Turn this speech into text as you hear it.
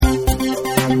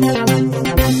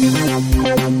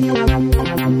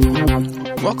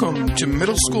Welcome to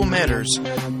Middle School Matters,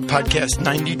 Podcast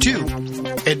 92,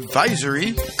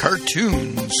 Advisory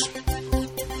Cartoons.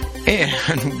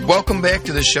 And welcome back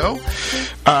to the show.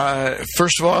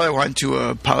 First of all, I want to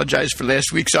apologize for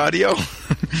last week's audio.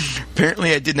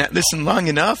 Apparently I did not listen long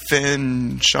enough,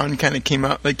 and Sean kind of came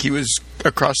out like he was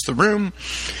across the room,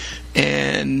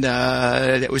 and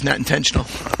that was not intentional.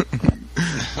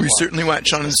 We certainly want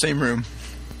Sean in the same room.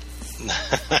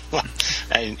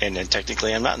 and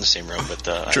technically I'm not in the same room, but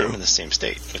I am in the same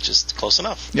state, which is close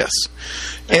enough. Yes.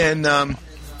 And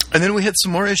then we had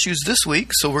some more issues this week,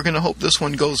 so we're going to hope this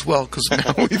one goes well, because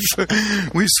now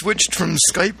we've switched from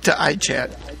Skype to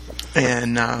iChat.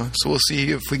 And so we'll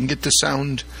see if we can get the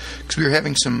sound, because we were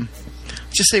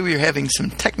having some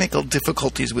technical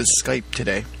difficulties with Skype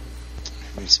today.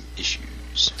 Having some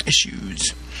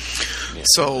issues. Yeah,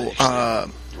 so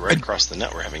right across the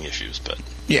net we're having issues, but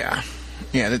yeah,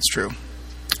 that's true.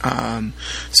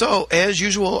 So as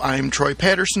usual, I'm Troy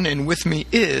Patterson, and with me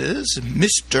is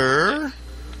Mr.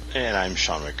 And I'm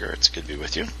Sean Wicker. It's good to be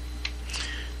with you.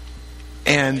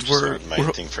 And we're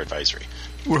thing for advisory.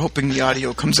 We're hoping the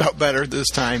audio comes out better this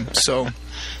time, so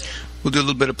we'll do a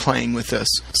little bit of playing with this.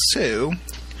 So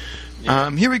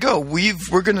here we go.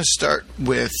 We're going to start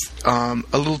with a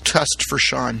little test for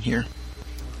Sean here.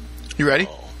 You ready?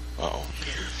 Uh-oh.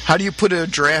 How do you put a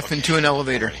giraffe into an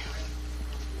elevator?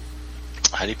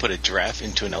 How do you put a giraffe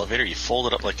into an elevator? You fold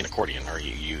it up like an accordion, or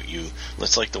you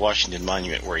it's like the Washington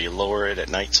Monument, where you lower it at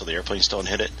night so the airplanes don't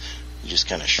hit it. You just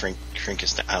kind of shrink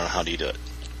it. I don't know, how do you do it?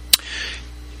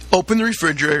 Open the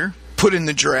refrigerator, put in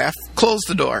the giraffe, close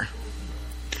the door.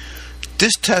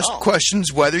 This test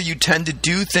questions whether you tend to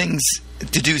do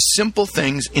simple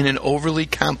things in an overly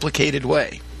complicated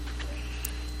way.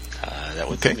 That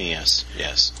would be me,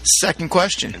 yes. Second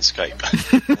question. In Skype.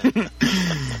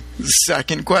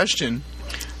 Second question.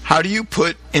 How do you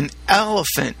put an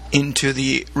elephant into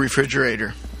the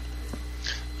refrigerator?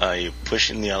 You push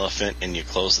in the elephant and you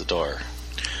close the door.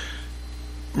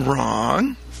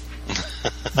 Wrong.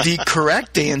 The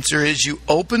correct answer is you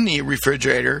open the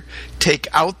refrigerator, take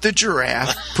out the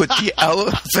giraffe, put the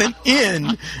elephant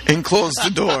in, and close the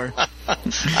door.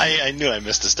 I knew I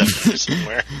missed a step there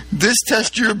somewhere. This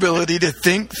tests your ability to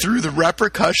think through the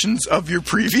repercussions of your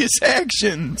previous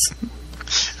actions.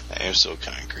 I am so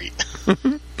concrete.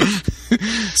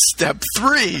 Step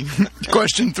 3.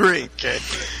 Question 3. Okay.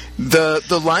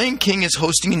 The Lion King is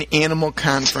hosting an animal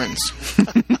conference.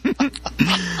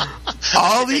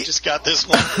 I just got this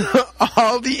one.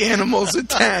 All the animals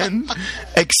attend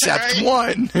except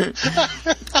one.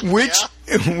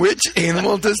 Which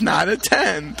animal does not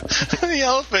attend? The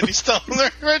elephant. He's still in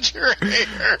the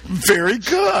refrigerator. Very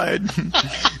good.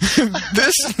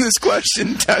 This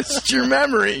question tests your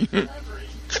memory.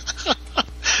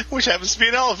 Which happens to be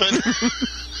an elephant.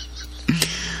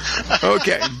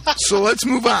 Okay, so let's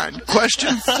move on.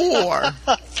 Question 4.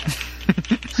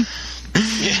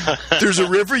 Yeah. There's a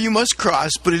river you must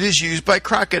cross, but it is used by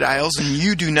crocodiles, and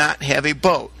you do not have a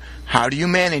boat. How do you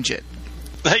manage it?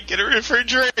 I get a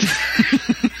refrigerator.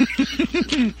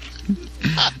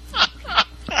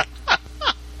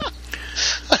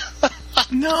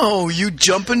 No, you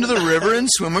jump into the river and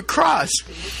swim across.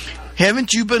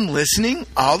 Haven't you been listening?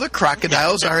 All the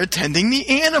crocodiles are attending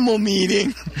the animal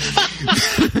meeting.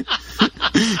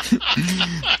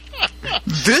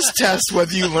 This tests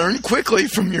whether you learn quickly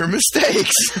from your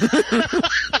mistakes.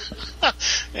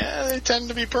 Yeah, they tend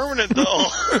to be permanent, though.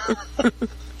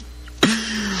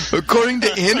 According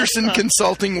to Anderson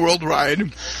Consulting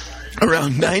Worldwide,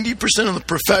 around 90% of the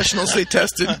professionals they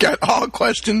tested got all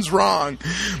questions wrong,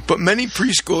 but many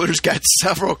preschoolers got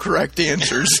several correct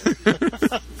answers.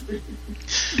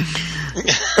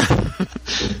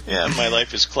 Yeah, my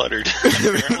life is cluttered,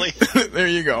 apparently. There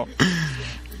you go.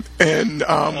 And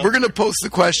we're going to post the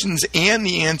questions and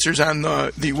the answers on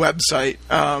the website.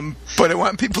 But I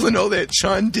want people to know that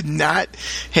Sean did not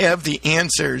have the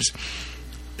answers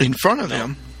in front of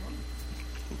him.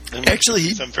 Actually,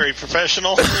 I'm very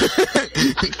professional.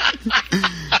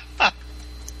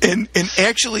 and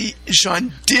actually,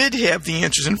 Sean did have the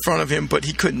answers in front of him, but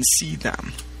he couldn't see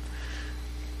them.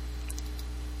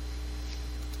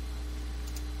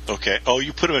 Okay. Oh,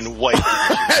 you put them in white.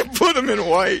 I put them in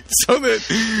white so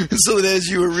that as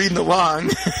you were reading along,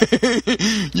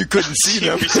 you couldn't see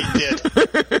them. Yes, he did.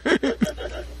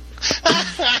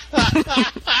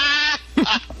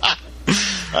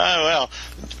 Oh, well.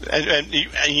 And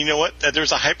you know what?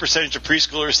 There's a high percentage of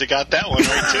preschoolers that got that one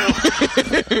right,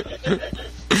 too.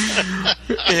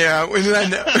 Yeah,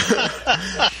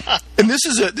 and this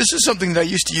is something that I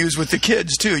used to use with the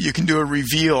kids too. You can do a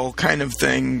reveal kind of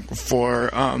thing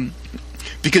for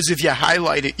because if you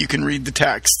highlight it, you can read the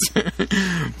text.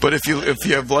 But if you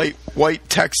have white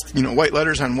text, white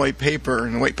letters on white paper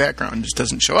and a white background, it just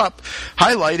doesn't show up.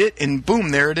 Highlight it, and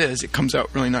boom, there it is. It comes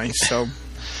out really nice. So.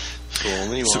 Fool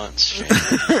me once.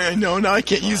 No, I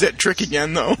can't use that trick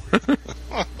again, though.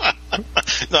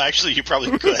 No, actually, you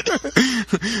probably could.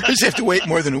 I just have to wait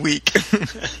more than a week.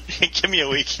 Give me a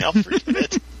week, I'll forget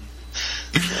it.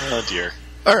 Oh, dear.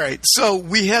 All right, so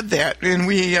we had that, and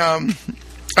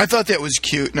I thought that was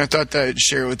cute, and I thought that I'd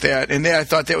share with that, and I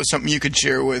thought that was something you could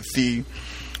share with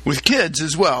kids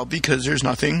as well, because there's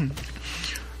nothing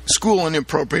school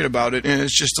inappropriate about it, and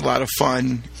it's just a lot of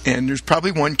fun, and there's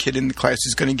probably one kid in the class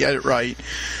who's going to get it right,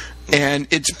 and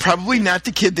it's probably not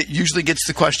the kid that usually gets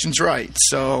the questions right,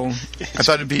 so I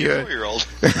thought it'd be a 4-year-old.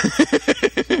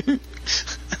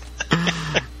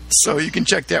 So you can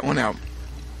check that one out.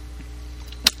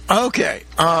 Okay,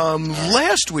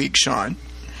 last week, Sean,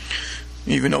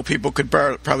 even though people could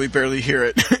probably barely hear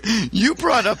it, you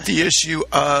brought up the issue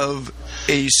of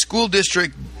a school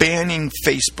district banning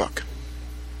Facebook.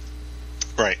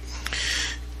 Right.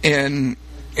 And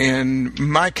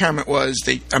my comment was,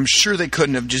 I'm sure they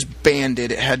couldn't have just banned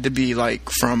it. It had to be like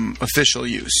from official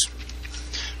use.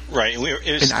 Right.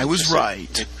 And I was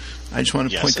right. I just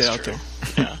want to point that out there.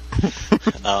 Yeah.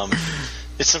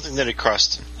 It's something that had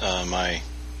crossed my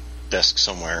desk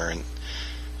somewhere, and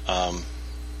and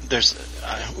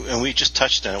we just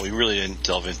touched on it. We really didn't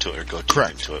delve into it or go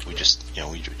deep into it. We just, it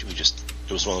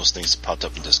was one of those things that popped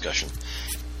up in discussion.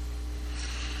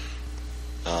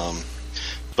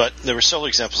 But there were several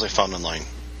examples I found online,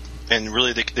 and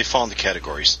really they fall into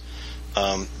categories.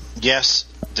 Yes,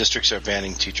 districts are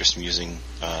banning teachers from using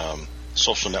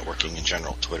social networking in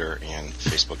general, Twitter and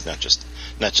Facebook, not just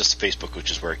Facebook,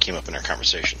 which is where it came up in our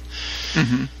conversation.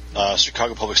 Mm-hmm.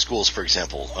 Chicago Public Schools, for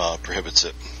example, prohibits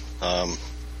it.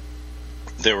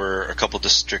 There were a couple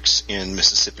districts in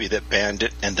Mississippi that banned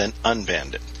it and then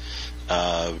unbanned it.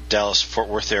 Dallas-Fort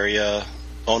Worth area.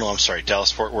 Oh, no, I'm sorry.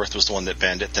 Dallas-Fort Worth was the one that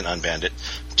banned it, then unbanned it.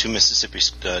 2 Mississippi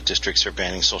districts are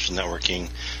banning social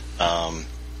networking.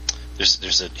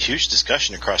 There's a huge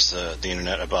discussion across the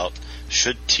internet about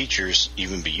should teachers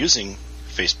even be using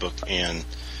Facebook and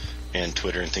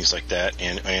Twitter and things like that,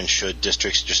 and should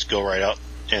districts just go right out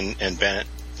and ban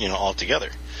it,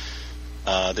 altogether.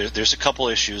 There's a couple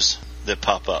issues that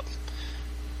pop up.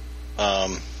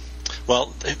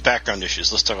 Well, background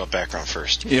issues. Let's talk about background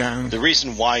first. Yeah. The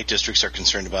reason why districts are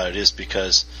concerned about it is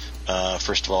because,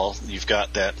 first of all, you've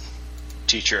got that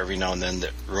teacher every now and then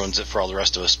that ruins it for all the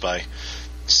rest of us by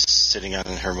sitting on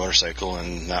her motorcycle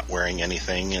and not wearing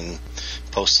anything and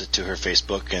posts it to her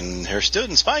Facebook, and her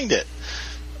students find it.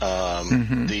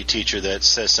 The teacher that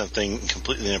says something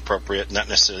completely inappropriate, not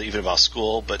necessarily even about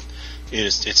school, but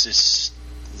it's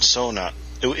so not.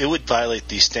 It would violate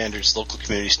the standards, local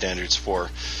community standards for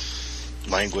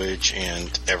language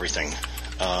and everything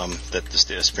that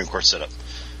the Supreme Court set up.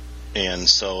 And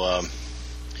so,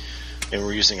 and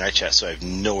we're using iChat, so I have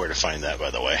nowhere to find that,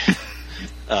 by the way.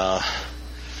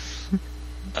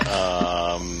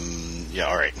 Yeah,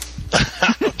 all right.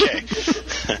 Okay.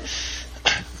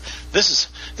 This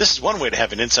is one way to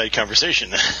have an inside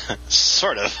conversation,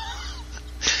 sort of.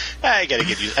 I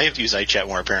have to use iChat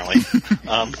more, apparently.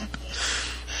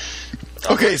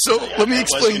 Okay, so let me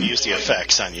explain. I was going to use the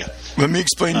effects on you. Let me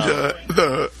explain to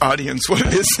the audience what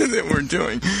it is that we're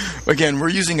doing. Again, we're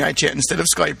using iChat instead of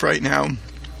Skype right now.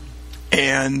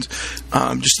 And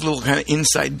just a little kind of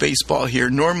inside baseball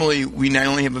here. Normally, we not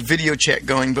only have a video chat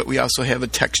going, but we also have a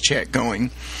text chat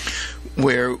going,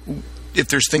 where if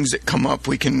there's things that come up,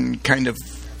 we can kind of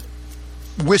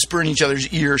whisper in each other's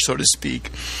ear, so to speak.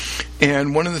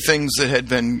 And one of the things that had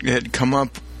come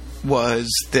up was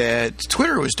that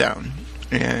Twitter was down,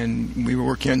 and we were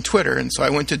working on Twitter. And so I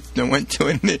went to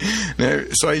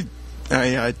it. So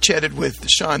I chatted with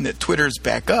Sean that Twitter's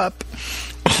back up.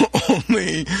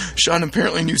 Only Sean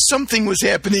apparently knew something was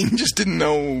happening, just didn't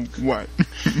know what.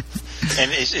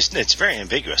 And it's very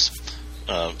ambiguous.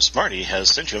 Smarty has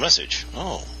sent you a message.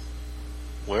 Oh,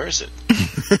 where is it?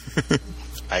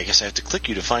 I guess I have to click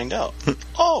you to find out.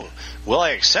 Oh, will I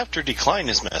accept or decline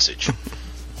his message?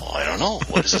 Well, I don't know.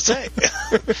 What does it say?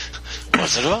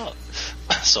 What's it about?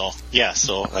 So yeah,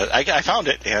 I found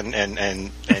it,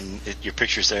 and your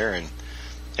picture's there,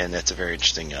 and that's a very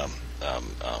interesting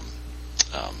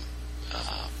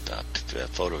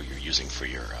photo you're using for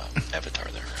your avatar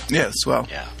there. Yes, well.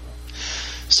 Yeah.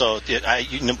 So, I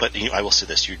will say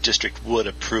this: your district would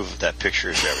approve of that picture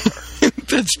as your avatar.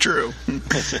 That's true.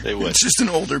 They would. It's just an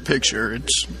older picture.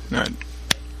 It's not.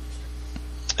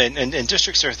 And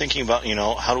districts are thinking about,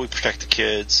 how do we protect the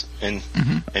kids? And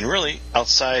really,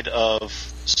 outside of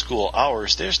school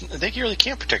hours, they really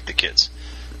can't protect the kids.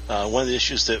 One of the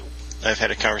issues that I've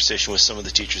had a conversation with some of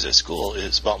the teachers at school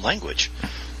is about language.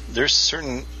 There's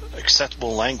certain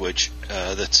acceptable language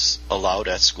that's allowed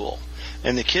at school.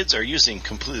 And the kids are using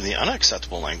completely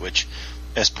unacceptable language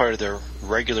as part of their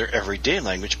regular everyday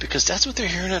language because that's what they're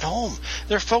hearing at home.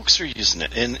 Their folks are using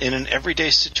it in an everyday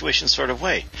situation sort of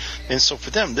way. And so for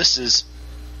them, this is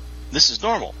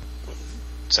normal,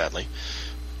 sadly.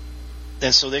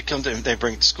 And so they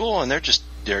bring it to school and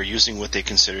they're using what they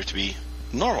consider to be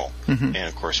normal. And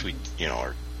of course we,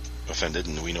 are offended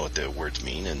and we know what the words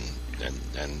mean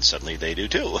and suddenly they do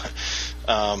too.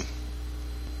 And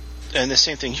the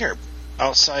same thing here.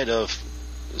 Outside of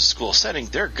school setting,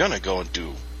 they're going to go and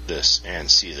do this and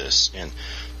see this. And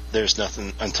there's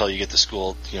nothing until you get to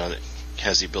school, that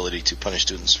has the ability to punish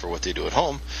students for what they do at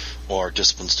home, or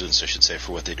discipline students, I should say,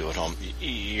 for what they do at home.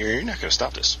 You're not going to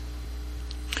stop this.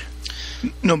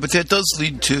 No, but that does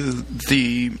lead to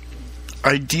the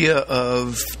idea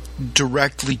of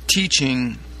directly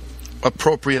teaching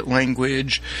appropriate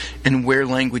language and where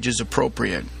language is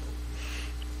appropriate.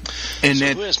 And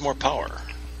so who has more power?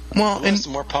 Who has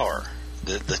more power?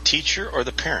 The teacher or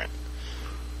the parent?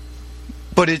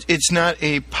 But it's not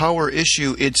a power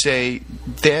issue. It's and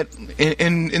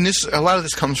this, a lot of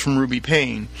this comes from Ruby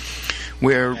Payne,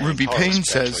 where Ruby Payne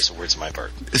says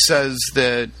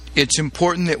that it's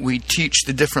important that we teach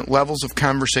the different levels of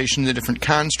conversation, the different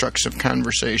constructs of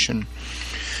conversation,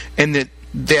 and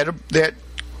that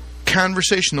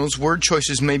conversation, those word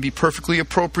choices may be perfectly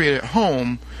appropriate at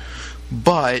home,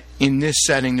 but in this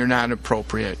setting, they're not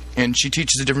appropriate. And she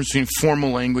teaches the difference between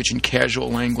formal language and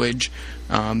casual language.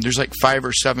 There's like 5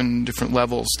 or 7 different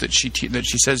levels that she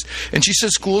says. And she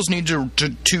says schools need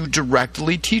to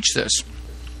directly teach this.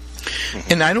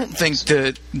 And I don't think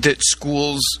that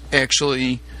schools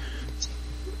actually...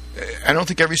 I don't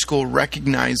think every school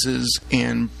recognizes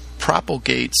and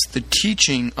propagates the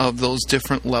teaching of those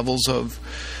different levels of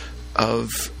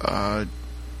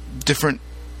different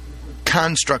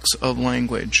constructs of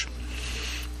language.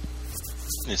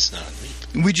 It's not.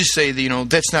 We just say that,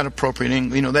 that's not appropriate,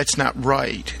 that's not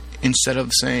right, instead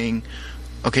of saying,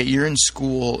 okay, you're in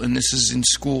school and this is in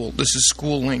school. This is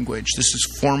school language. This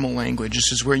is formal language.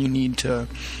 This is where you need to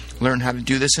learn how to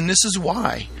do this, and this is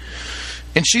why.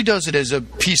 And she does it as a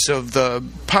piece of the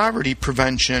poverty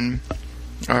prevention,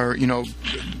 or,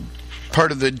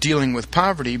 part of the dealing with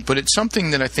poverty, but it's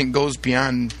something that I think goes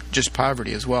beyond just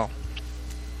poverty as well.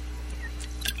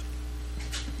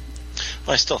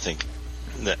 Well, I still think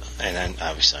that, and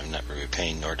obviously I'm not Ruby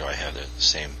Payne, nor do I have the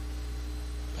same,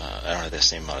 I don't have the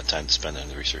same amount of time to spend on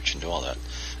the research and do all that.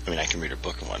 I mean, I can read her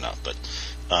book and whatnot, but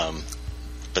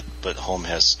home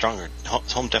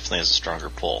definitely has a stronger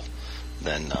pull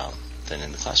than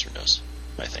in the classroom does,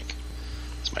 I think.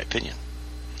 It's my opinion.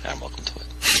 I'm welcome to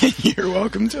it. You're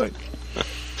welcome to it.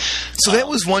 So that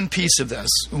was one piece of this.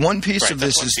 One piece of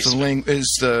this is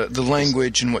the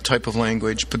language and what type of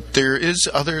language. But there's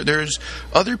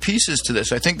other pieces to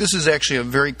this. I think this is actually a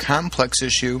very complex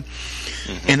issue,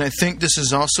 and I think this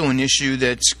is also an issue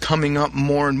that's coming up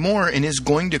more and more, and is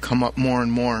going to come up more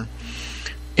and more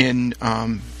in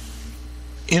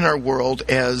our world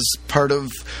as part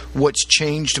of what's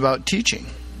changed about teaching.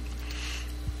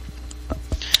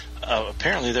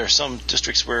 Apparently, there are some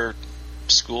districts where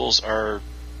schools are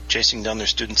chasing down their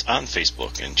students on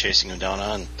Facebook and chasing them down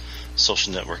on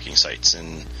social networking sites.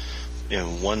 And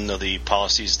one of the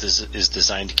policies is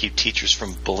designed to keep teachers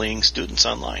from bullying students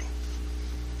online.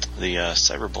 The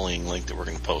cyberbullying link that we're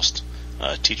going to post,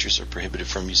 teachers are prohibited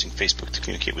from using Facebook to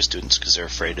communicate with students because they're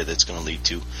afraid that it's going to lead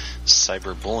to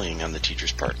cyberbullying on the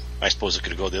teacher's part. I suppose it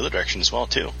could go the other direction as well,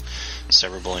 too.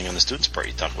 Cyberbullying on the student's part.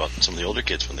 You talk about some of the older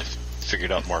kids when they've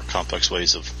figured out more complex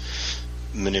ways of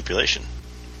manipulation.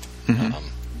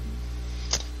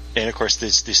 And of course,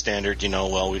 it's the standard, we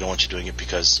don't want you doing it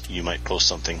because you might post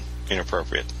something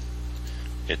inappropriate.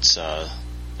 It's a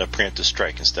preemptive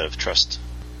strike instead of trust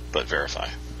but verify.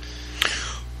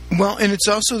 Well, and it's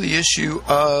also the issue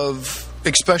of,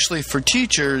 especially for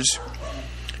teachers,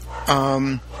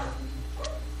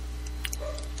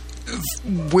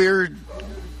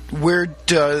 where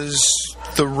does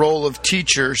the role of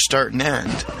teacher start and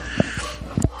end?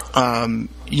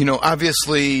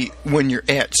 Obviously, when you're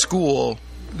at school,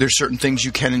 there's certain things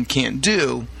you can and can't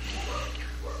do.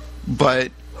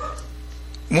 But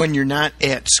when you're not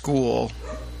at school,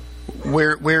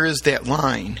 where is that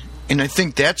line? And I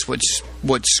think that's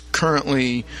what's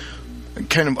currently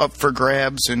kind of up for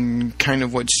grabs, and kind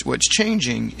of what's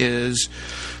changing is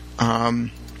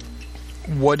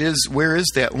where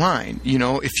is that line?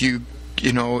 If you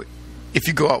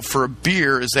go out for a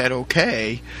beer, is that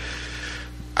okay?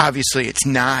 Obviously, it's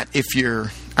not if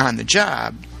you're on the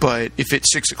job, but if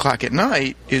it's 6 o'clock at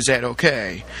night, is that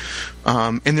okay?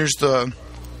 And there's the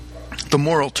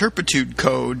moral turpitude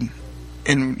code,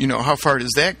 and how far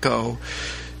does that go?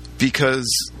 Because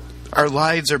our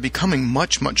lives are becoming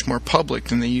much, much more public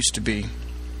than they used to be.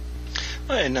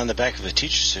 And on the back of a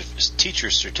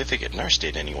teacher's certificate in our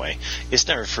state, anyway, it's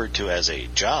not referred to as a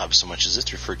job so much as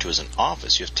it's referred to as an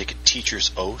office. You have to take a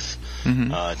teacher's oath.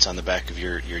 Mm-hmm. It's on the back of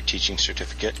your teaching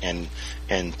certificate, and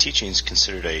teaching is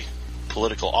considered a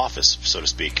political office, so to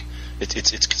speak.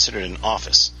 It's considered an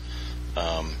office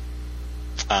on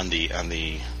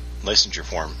the licensure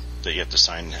form that you have to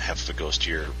sign. Half of it goes to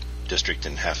your district,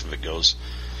 and half of it goes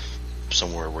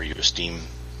somewhere where you esteem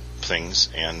things,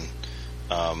 and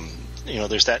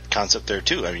there's that concept there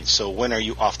too. I mean, so when are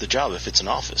you off the job if it's an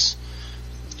office?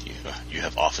 You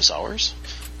have office hours,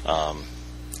 and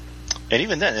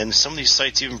even then, and some of these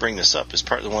sites even bring this up as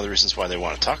part of one of the reasons why they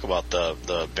want to talk about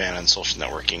the ban on social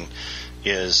networking.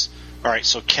 Is all right.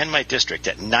 So can my district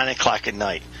at 9 o'clock at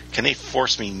night, can they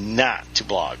force me not to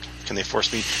blog? Can they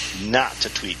force me not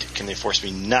to tweet? Can they force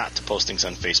me not to post things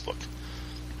on Facebook?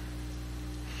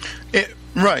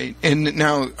 Right, and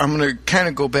now I'm going to kind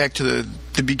of go back to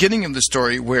the beginning of the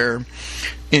story, where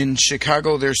in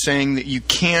Chicago they're saying that you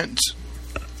can't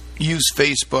use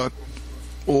Facebook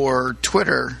or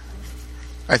Twitter,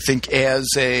 I think, as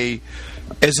an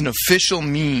official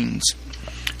means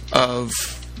of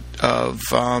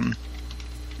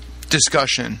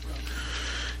discussion,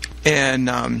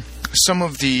 and some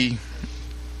of the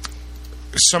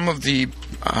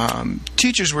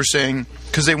teachers were saying,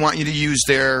 because they want you to use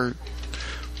their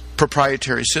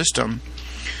proprietary system,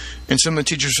 and some of the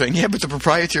teachers are saying, yeah, but the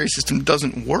proprietary system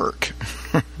doesn't work.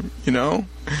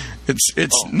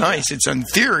 It's nice, it's in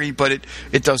theory, but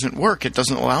it doesn't work. It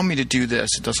doesn't allow me to do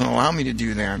this, it doesn't allow me to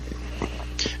do that.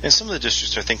 And some of the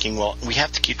districts are thinking, well, we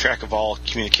have to keep track of all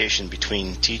communication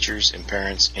between teachers and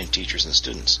parents and teachers and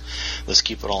students. Let's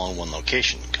keep it all in one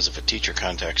location, because if a teacher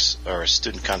contacts, or a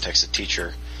student contacts a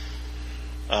teacher,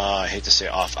 I hate to say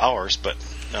off hours, but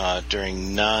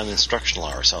during non-instructional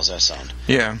hours, how's that sound?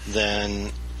 Yeah.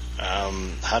 Then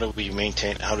how do we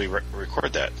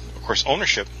record that? Of course,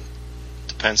 ownership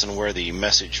depends on where the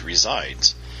message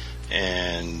resides.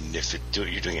 And if you're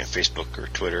doing it on Facebook or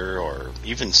Twitter or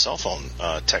even cell phone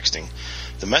texting,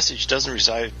 the message doesn't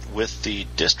reside with the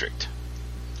district,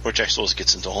 which I suppose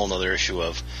gets into a whole other issue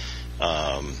of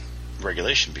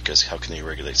regulation, because how can they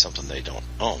regulate something they don't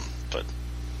own? But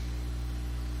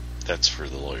that's for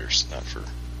the lawyers, not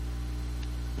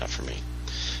for me.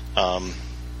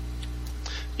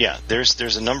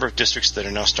 There's a number of districts that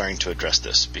are now starting to address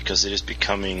this, because it is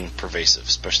becoming pervasive,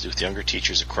 especially with younger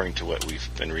teachers, according to what we've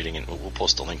been reading, and we'll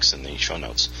post the links in the show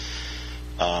notes.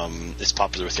 It's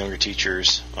popular with younger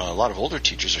teachers. A lot of older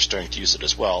teachers are starting to use it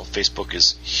as well. Facebook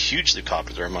is hugely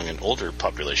popular among an older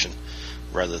population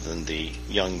rather than the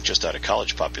young, just out of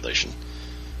college population.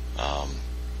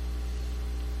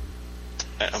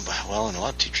 And a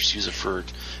lot of teachers use it for...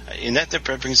 And that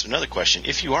brings up another question.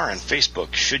 If you are on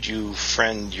Facebook, should you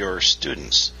friend your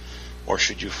students, or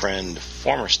should you friend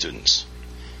former students?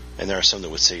 And there are some that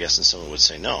would say yes and some that would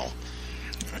say no.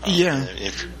 Yeah.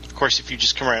 Of course, if you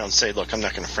just come around and say, look, I'm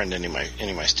not going to friend any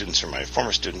of my students or my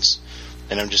former students,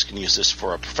 and I'm just going to use this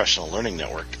for a professional learning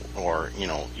network, or,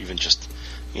 even just,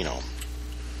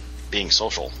 being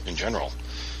social in general,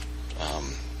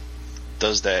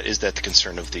 is that the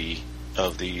concern of the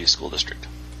school district?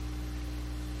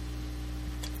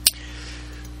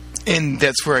 And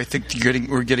that's where I think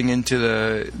we're getting into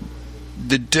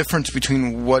the difference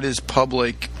between what is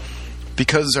public,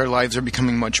 because our lives are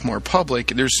becoming much more public.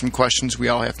 There's some questions we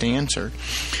all have to answer,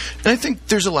 and I think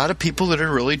there's a lot of people that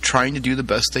are really trying to do the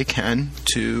best they can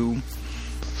to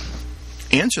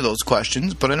answer those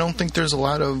questions. But I don't think there's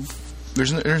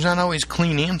there's not always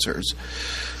clean answers.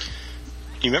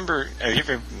 You remember? Have you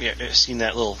ever seen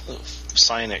that little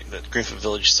sign that Greenfield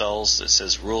Village sells that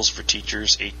says "Rules for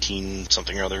Teachers 18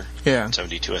 something or other"? Yeah,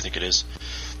 72, I think it is.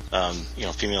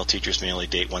 Female teachers may only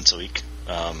date once a week.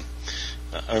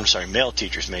 Male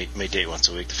teachers may date once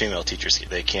a week. The female teachers,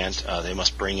 they can't. They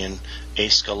must bring in a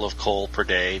scuttle of coal per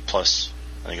day, plus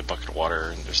I think a bucket of water,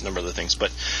 and there's a number of other things.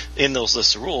 But in those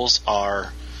lists of rules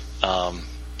are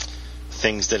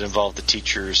things that involve the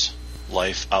teacher's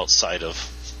life outside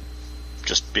of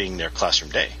just being their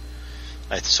classroom day.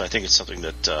 So I think it's something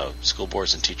that school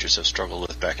boards and teachers have struggled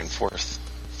with back and forth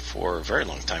for a very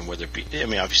long time. Whether it be, I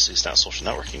mean, obviously it's not social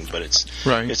networking, but it's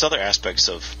Right. it's other aspects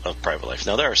of private life.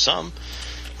 Now, there are some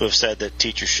who have said that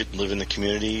teachers shouldn't live in the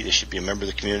community. They should be a member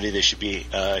of the community. They should be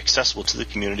accessible to the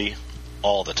community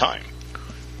all the time,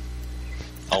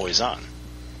 always on.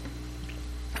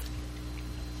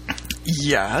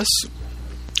 Yes,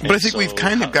 but And I think so, we've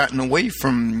kind of gotten away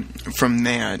from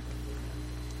that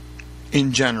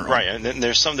in general. Right, and then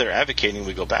there's some that are advocating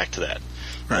we go back to that.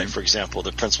 Right. Like, for example,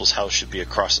 the principal's house should be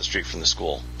across the street from the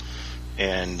school,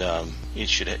 and he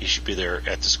should be there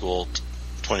at the school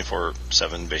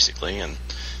 24/7 basically, and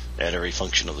at every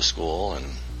function of the school. And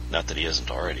not that he isn't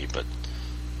already, but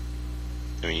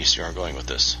I mean, you see where I'm going with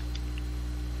this.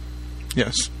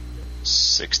 Yes.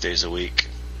 6 days a week,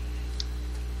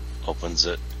 opens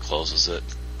it, closes it.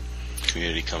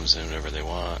 Community comes in whenever they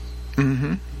want.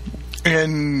 Mm-hmm.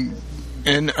 And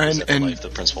Is that the life the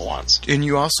principal wants? And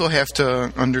you also have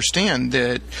to understand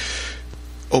that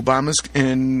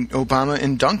Obama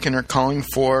and Duncan are calling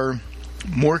for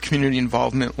more community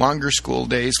involvement, longer school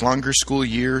days, longer school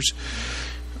years.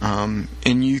 And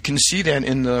you can see that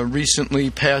in the recently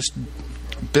passed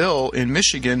bill in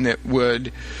Michigan that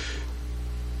would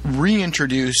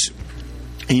reintroduce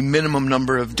a minimum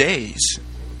number of days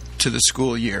to the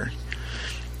school year.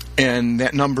 And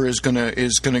that number is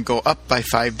gonna go up by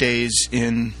 5 days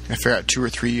in, I forgot, 2 or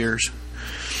 3 years.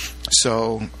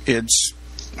 So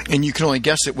and you can only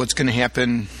guess at what's going to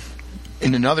happen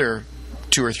in another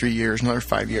 2 or 3 years, another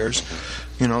 5 years.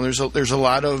 You know, there's a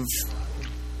lot of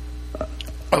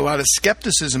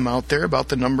skepticism out there about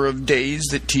the number of days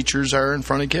that teachers are in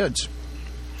front of kids.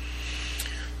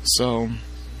 So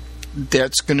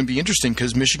that's going to be interesting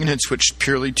because Michigan had switched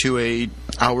purely to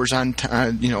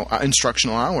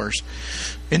instructional hours,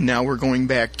 and now we're going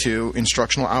back to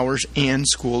instructional hours and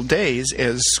school days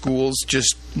as schools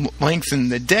just lengthen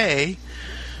the day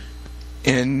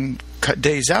and cut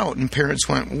days out. And parents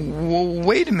went, well,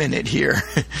 wait a minute here,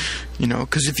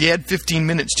 because if you add 15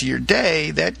 minutes to your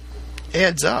day, that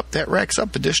adds up, that racks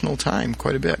up additional time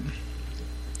quite a bit.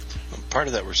 Part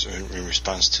of that was in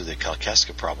response to the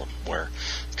Kalkaska problem, where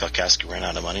Kalkaska ran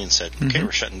out of money and said, okay,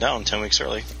 we're shutting down 10 weeks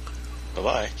early.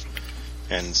 Bye-bye.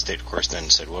 And the state, of course, then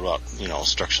said, what about,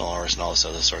 instructional hours and all this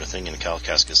other sort of thing? And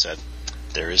Kalkaska said,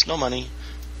 there is no money.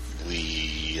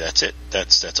 That's it.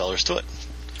 That's all there's to it.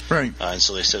 Right. And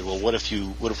so they said, well, what if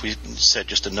we said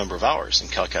just a number of hours?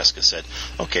 And Kalkaska said,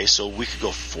 okay, so we could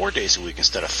go 4 days a week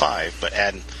instead of 5, but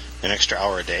add an extra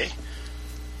hour a day.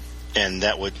 And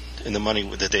that would, and the money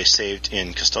that they saved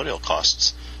in custodial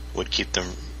costs would keep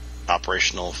them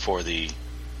operational for the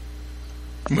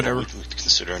whatever we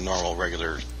consider a normal,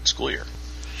 regular school year.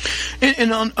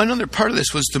 And another part of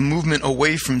this was the movement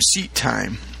away from seat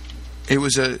time. It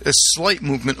was a slight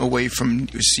movement away from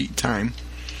seat time.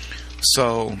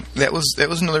 So that was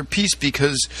another piece,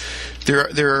 because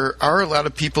there are a lot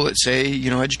of people that say,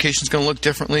 education's going to look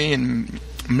differently, and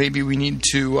maybe we need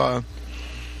to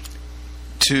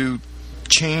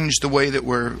change the way that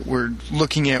we're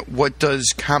looking at what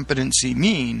does competency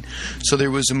mean. So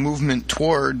there was a movement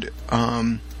toward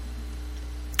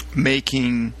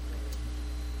making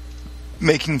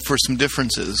for some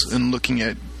differences and looking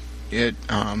at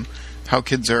how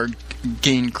kids are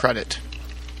gain credit,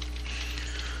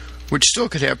 which still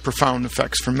could have profound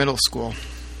effects for middle school.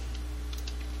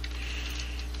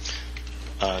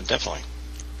 Definitely.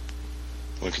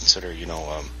 We consider,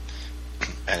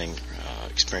 adding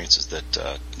experiences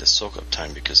that soak up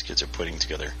time, because kids are putting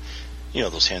together,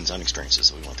 those hands-on experiences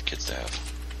that we want the kids to have.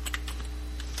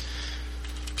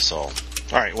 So, all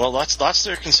right. Well, lots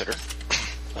to consider.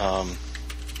 Oh,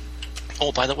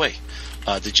 by the way,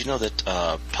 did you know that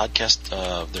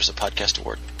there's a podcast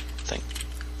award thing?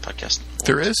 Podcast awards?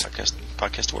 There is?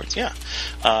 Podcast awards, yeah.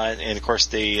 And of course,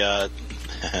 the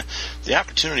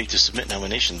opportunity to submit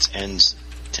nominations ends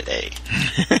today.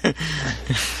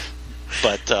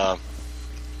 But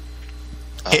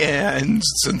and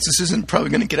since this isn't probably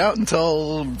going to get out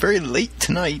until very late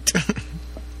tonight,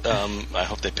 I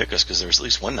hope they pick us, because there's at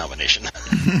least one nomination.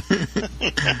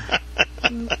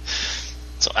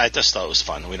 So I just thought it was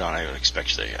fun. We don't actually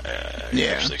expect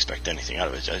anything out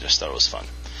of it. I just thought it was fun,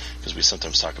 because we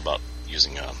sometimes talk about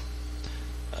using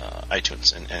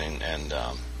iTunes and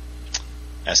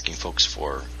asking folks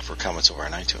for comments over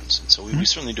on iTunes. And so we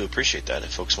certainly do appreciate that.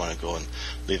 If folks want to go and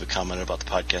leave a comment about the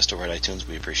podcast over at iTunes,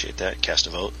 we appreciate that. Cast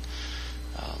a vote.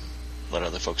 Let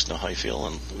other folks know how you feel,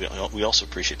 and we also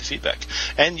appreciate the feedback.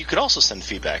 And you could also send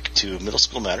feedback to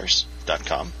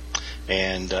middleschoolmatters.com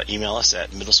and email us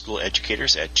at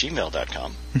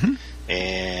middleschool.educators@gmail.com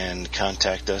and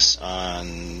contact us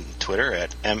on Twitter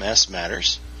at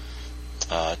MSMatters.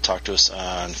 talk to us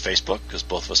on Facebook, because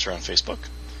both of us are on Facebook.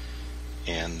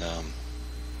 And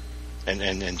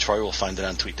Troy will find it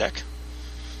on TweetDeck.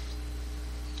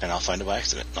 And I'll find it by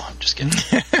accident. No, I'm just kidding.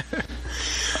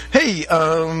 Hey,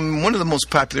 one of the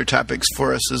most popular topics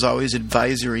for us is always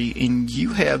advisory, and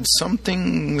you have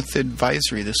something with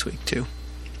advisory this week too.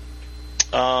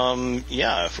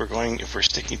 Yeah, if we're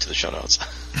sticking to the show notes,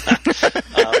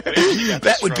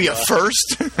 that would be a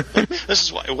first. This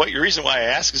is your reason why I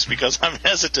ask is because I'm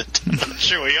hesitant. I'm not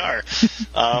sure we are.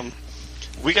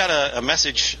 We got a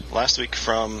message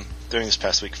during this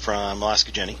past week from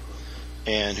Alaska Jenny,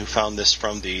 and who found this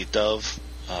from the Dove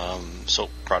soap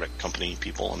product company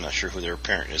people. I'm not sure who their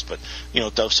parent is, but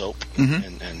Dove soap,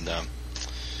 and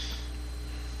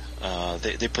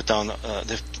they've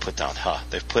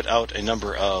put out a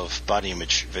number of body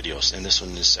image videos, and this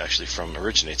one is actually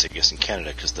originates, I guess, in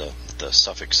Canada, because the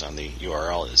suffix on the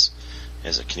URL is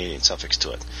a Canadian suffix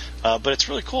to it. But it's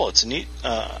really cool. It's a neat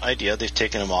idea. They've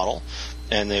taken a model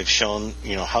and they've shown,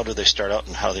 how do they start out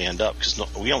and how they end up, because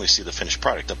we only see the finished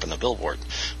product up in the billboard.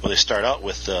 Well, they start out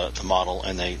with the model,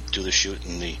 and they do the shoot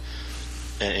in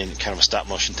kind of a stop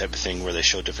motion type of thing, where they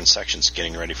show different sections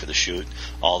getting ready for the shoot,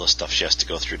 all the stuff she has to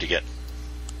go through to get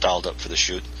dialed up for the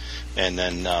shoot, and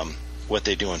then what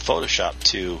they do in Photoshop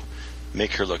to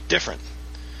make her look different,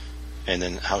 and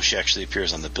then how she actually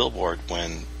appears on the billboard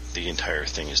when the entire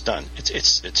thing is done.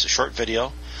 It's a short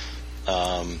video.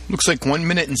 Looks like 1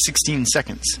 minute and 16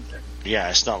 seconds. Yeah,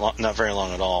 it's not very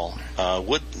long at all.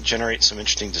 Would generate some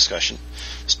interesting discussion,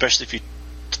 especially if you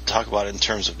talk about it in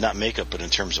terms of not makeup, but in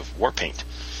terms of war paint,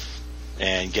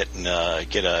 and get a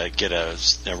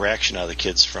reaction out of the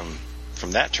kids from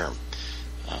that term.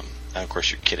 And of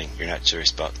course, you're kidding. You're not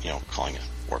serious about calling it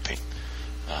war paint.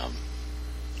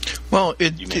 Well,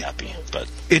 you may not be, but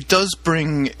it does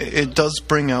bring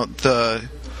out the.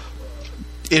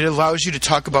 It allows you to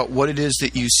talk about what it is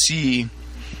that you see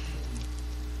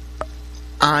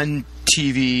on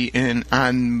TV and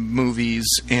on movies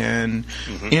and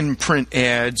in print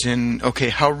ads, and okay,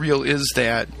 how real is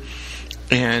that?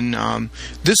 And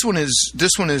this one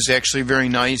is actually very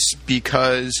nice,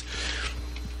 because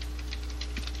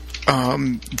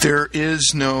there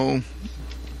is no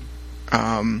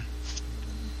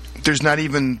there's not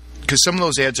even, because some of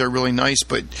those ads are really nice,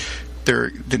 but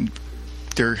they're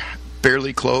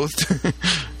barely clothed,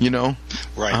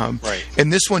 Right.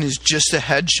 And this one is just a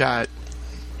headshot,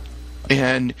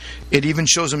 and it even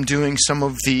shows them doing some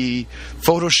of the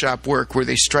Photoshop work where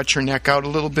they stretch her neck out a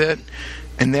little bit,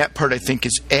 and that part I think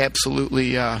is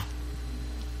absolutely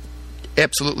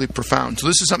profound. So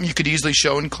this is something you could easily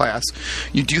show in class.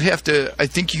 You do have to. I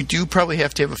think you do probably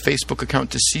have to have a Facebook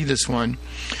account to see this one,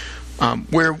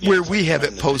 where we have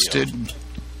it posted. Video.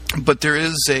 But there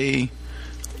is a.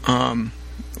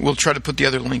 We'll try to put the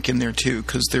other link in there too,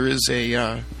 because there is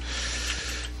a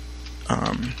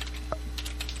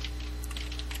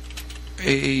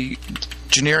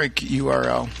generic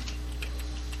URL.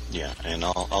 Yeah, and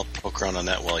I'll poke around on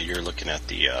that while you're looking at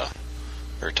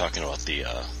or talking about the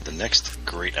next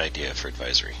great idea for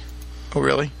advisory. Oh,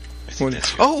 really? I think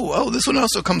that's this one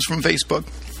also comes from Facebook.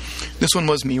 This one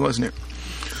was me, wasn't it?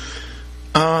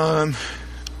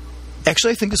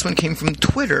 Actually, I think this one came from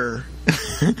Twitter.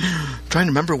 Trying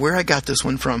to remember where I got this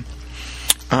one from.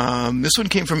 This one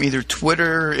came from either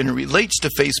Twitter, and it relates to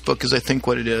Facebook, is I think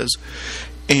what it is.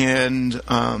 And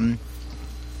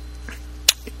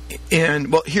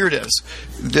well, here it is.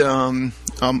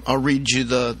 I'll read you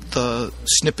the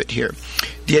snippet here.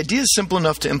 The idea is simple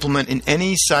enough to implement in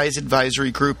any size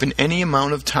advisory group in any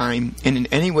amount of time and in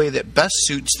any way that best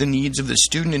suits the needs of the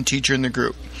student and teacher in the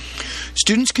group.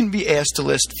 Students can be asked to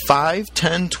list 5,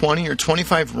 10, 20, or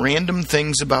 25 random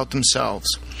things about themselves.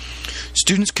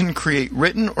 Students can create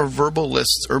written or verbal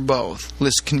lists or both.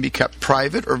 Lists can be kept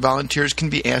private, or volunteers can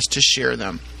be asked to share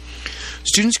them.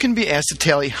 Students can be asked to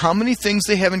tally how many things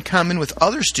they have in common with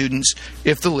other students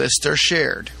if the lists are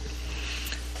shared.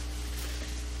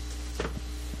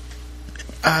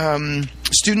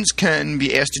 Students can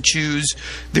be asked to choose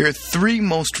their 3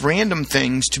 most random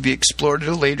things to be explored at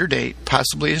a later date,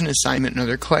 possibly as an assignment in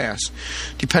another class.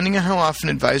 Depending on how often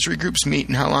advisory groups meet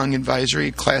and how long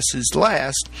advisory classes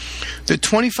last, the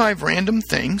 25 random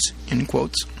things, in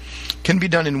quotes, can be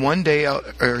done in one day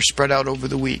or spread out over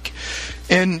the week.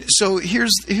 And so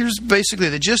here's basically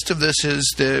the gist of this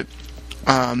is that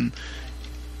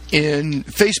in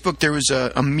Facebook there was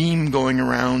a meme going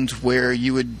around where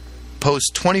you would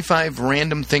post 25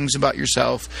 random things about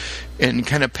yourself and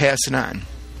kind of pass it on.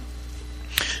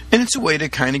 And it's a way to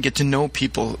kind of get to know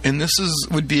people. And this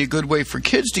would be a good way for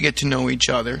kids to get to know each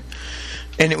other.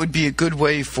 And it would be a good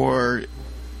way for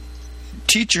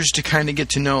teachers to kind of get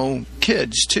to know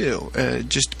kids too,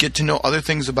 just get to know other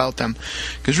things about them.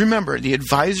 Because remember, the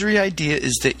advisory idea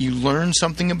is that you learn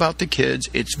something about the kids.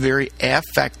 It's very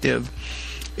affective.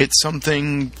 It's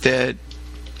something that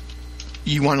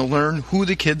you want to learn who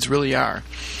the kids really are.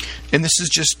 And this is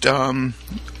just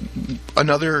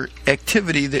another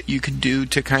activity that you could do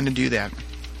to kind of do that.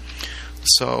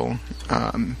 So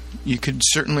you could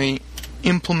certainly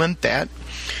implement that.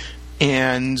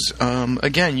 And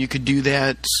again, you could do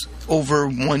that over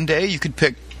one day. You could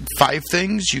pick 5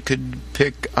 things. You could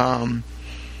pick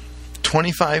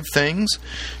 25 things,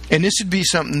 and this would be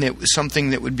something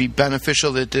that would be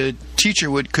beneficial that the teacher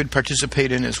could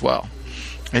participate in as well.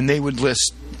 And they would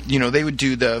list, they would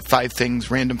do the 5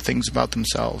 things, random things about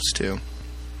themselves too.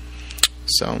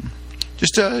 So,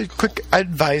 just a quick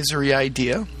advisory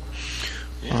idea.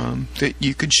 That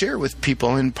you could share with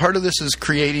people. And part of this is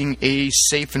creating a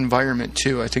safe environment,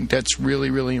 too. I think that's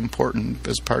really, really important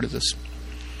as part of this.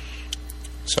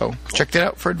 So, check that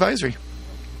out for advisory.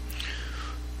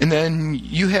 And then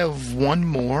you have one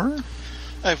more?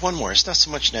 I have one more. It's not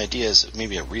so much an idea as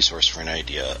maybe a resource for an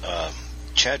idea.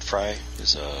 Chad Fry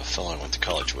is a fellow I went to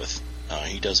college with.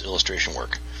 He does illustration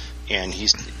work. And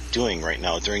he's doing right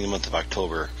now, during the month of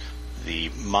October, the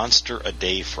Monster a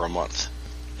Day for a month.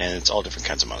 And it's all different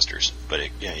kinds of monsters, but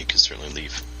you can certainly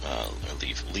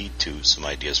lead to some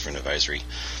ideas for an advisory.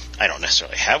 I don't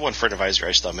necessarily have one for an advisory.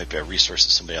 I just thought it might be a resource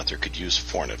that somebody out there could use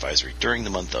for an advisory during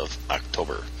the month of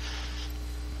October.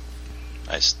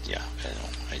 I know.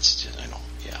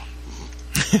 Yeah.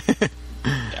 Mm-hmm.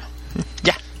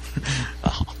 Yeah.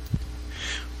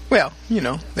 Well,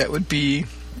 that would be.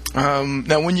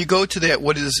 Now, when you go to that,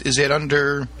 what is that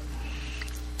under?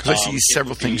 Because I see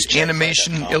several things: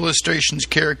 animation, illustrations,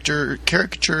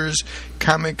 caricatures,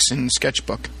 comics, and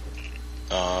sketchbook.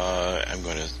 I'm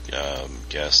going to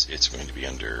guess it's going to be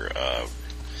under,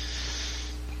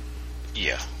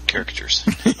 caricatures.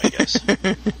 I guess.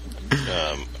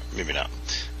 Maybe not.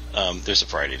 There's a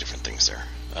variety of different things there,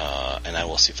 and I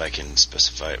will see if I can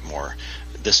specify it more.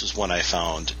 This was one I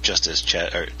found just as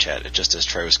just as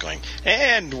Troy was going,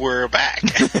 and we're back.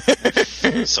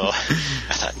 So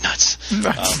I thought, nuts.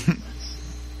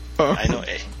 I know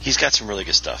he's got some really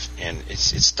good stuff, and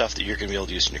it's stuff that you're going to be able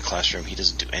to use in your classroom. He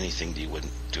doesn't do anything that you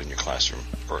wouldn't do in your classroom,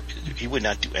 or he would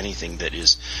not do anything that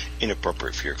is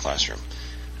inappropriate for your classroom.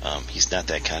 He's not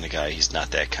that kind of guy. He's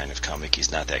not that kind of comic.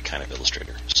 He's not that kind of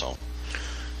illustrator. So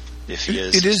if he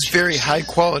is, it is very high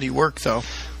quality work, though.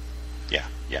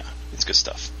 Yeah, it's good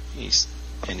stuff. He's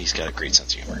got a great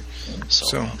sense of humor.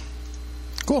 So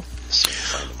cool. So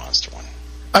find the monster one.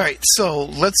 All right, so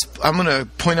I'm going to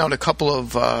point out a couple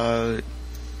of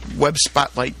web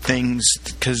spotlight things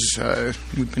because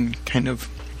we've been kind of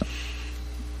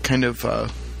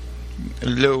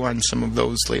low on some of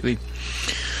those lately.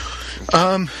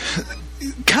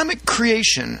 Comic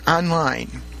creation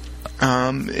online.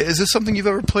 Is this something you've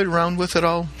ever played around with at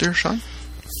all, dear Sean?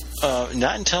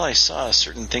 Not until I saw a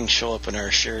certain thing show up in our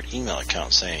shared email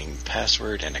account saying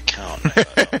password and account. I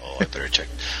thought, I better check.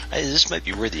 This might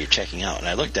be worthy of checking out. And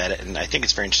I looked at it, and I think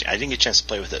it's very interesting. I didn't get a chance to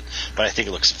play with it, but I think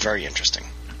it looks very interesting.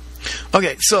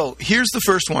 Okay, so here's the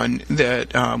first one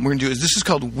that we're going to do. This is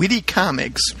called Witty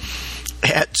Comics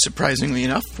at, surprisingly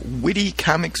enough,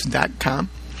 wittycomics.com.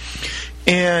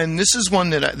 And this is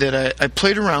one that I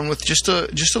played around with just a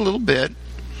little bit,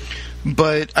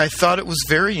 but I thought it was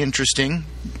very interesting.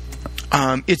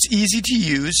 It's easy to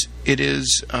use. It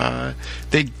is.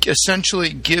 They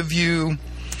essentially give you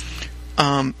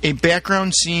a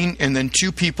background scene and then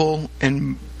 2 people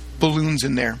and balloons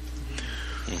in there.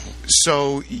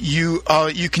 So you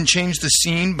can change the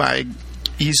scene by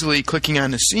easily clicking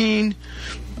on the scene.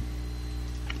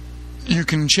 You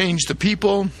can change the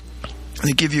people.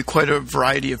 They give you quite a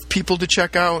variety of people to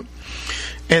check out.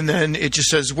 And then it just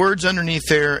says words underneath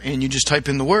there, and you just type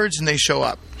in the words, and they show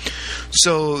up.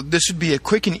 So this would be a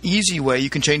quick and easy way. You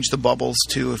can change the bubbles,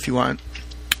 too, if you want.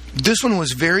 This one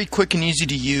was very quick and easy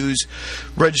to use.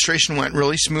 Registration went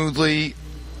really smoothly.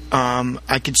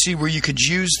 I could see where you could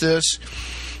use this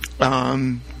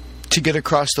to get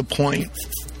across the point.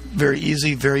 Very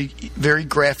easy, very, very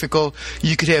graphical.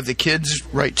 You could have the kids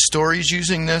write stories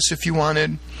using this if you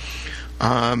wanted.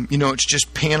 It's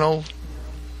just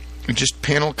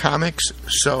panel comics,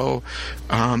 so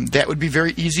that would be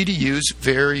very easy to use.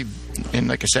 And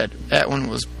like I said, that one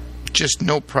was just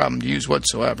no problem to use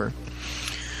whatsoever.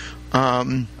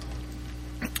 And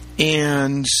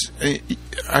I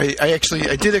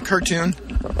did a cartoon.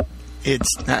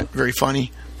 It's not very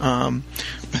funny,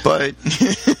 but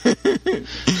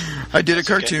I did a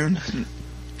cartoon,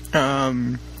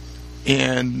 and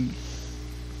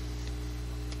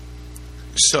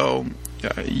So,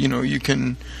 you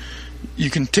can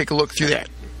take a look through that.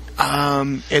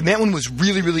 And that one was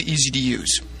really, really easy to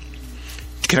use.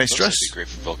 Can I stress? That'd be great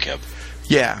for vocab.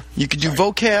 Yeah, you could do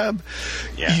vocab.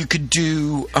 Yeah. You could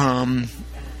do SAT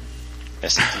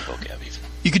vocab even.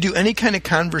 you could do any kind of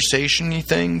conversation-y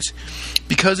things.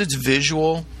 Because it's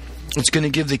visual, it's going to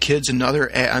give the kids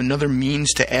another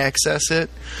means to access it.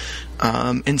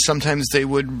 And sometimes they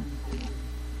would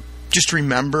just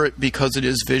remember it because it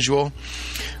is visual.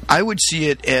 I would see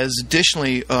it as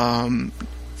additionally,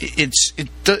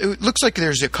 it looks like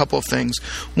there's a couple of things.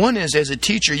 One is, as a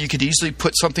teacher, you could easily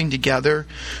put something together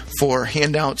for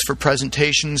handouts, for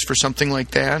presentations, for something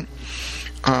like that.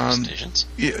 Presentations?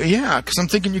 Yeah, because I'm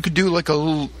thinking you could do like the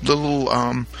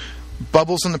little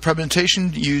bubbles in the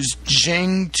presentation. Use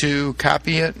Jing to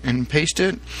copy it and paste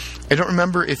it. I don't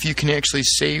remember if you can actually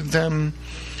save them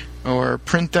or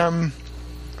print them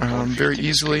very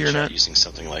easily or not. Using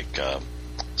something like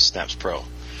Snaps Pro,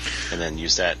 and then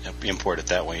use that, import it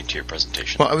that way into your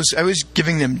presentation. Well, I was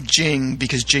giving them Jing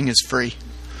because Jing is free.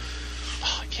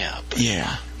 Oh, yeah.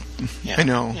 Yeah, Yeah, I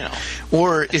know.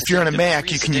 Or if you're on a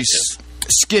Mac, you can use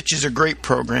Sketch is a great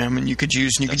program, and you could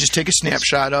just take a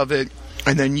snapshot of it,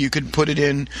 and then you could put it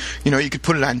in. You could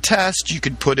put it on test. You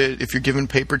could put it, if you're given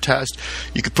paper test,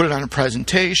 you could put it on a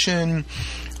presentation.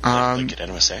 Like at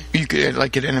NMSA? You could,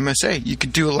 like at NMSA, you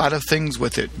could do a lot of things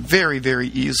with it very, very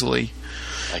easily.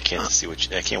 I can't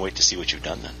wait to see what you've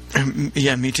done then.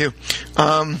 Yeah, me too.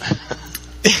 And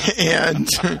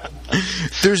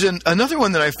there's another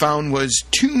one that I found was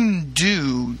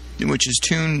ToonDoo, which is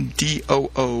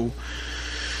ToonDoo.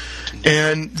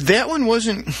 And that one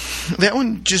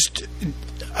just,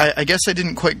 I guess I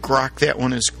didn't quite grok that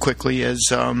one as quickly as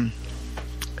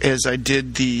I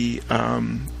did the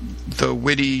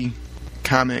Witty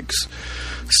comics.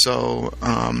 So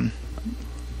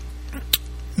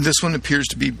this one appears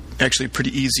to be actually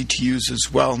pretty easy to use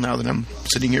as well, now that I'm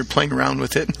sitting here playing around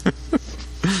with it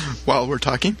while we're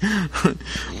talking.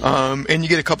 And you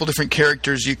get a couple different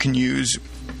characters you can use.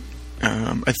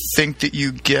 I think that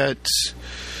you get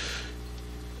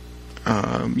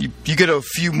you get a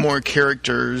few more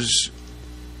characters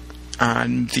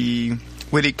on the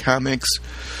Witty comics,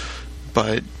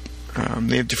 but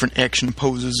they have different action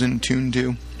poses in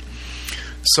ToonDoo.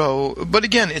 So, but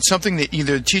again, it's something that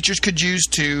either teachers could use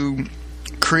to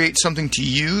create something to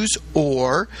use,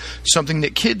 or something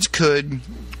that kids could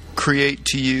create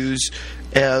to use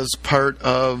as part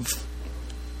of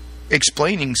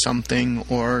explaining something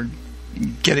or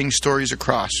getting stories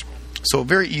across. So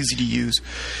very easy to use.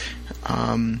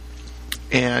 And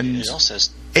it also has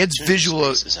adds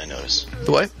visual spaces, I notice.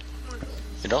 What?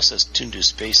 It also has ToonDoo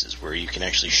spaces where you can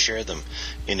actually share them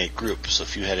in a group. So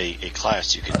if you had a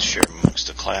class, you could share them amongst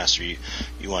a class, or you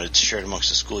wanted to share it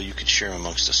amongst a school, you could share them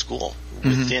amongst a school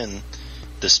within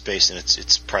the space, and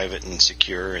it's private and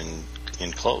secure and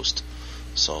enclosed.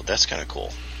 So that's kind of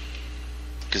cool,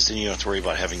 because then you don't have to worry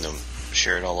about having them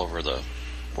shared all over the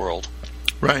world.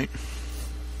 Right.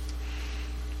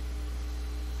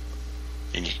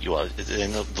 And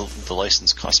the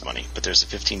license costs money, but there's a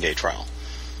 15-day trial.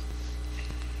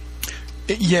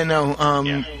 Yeah, no.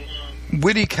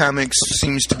 Witty Comics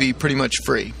seems to be pretty much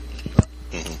free.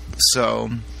 Mm-hmm. So,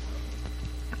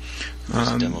 there's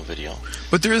a demo video.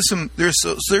 But there's some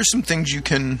things you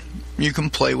can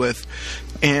play with,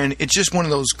 and it's just one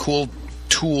of those cool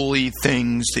tool-y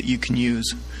things that you can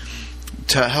use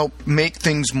to help make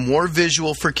things more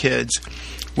visual for kids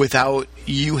without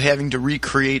you having to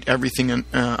recreate everything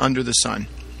under the sun.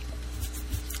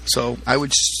 So I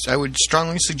would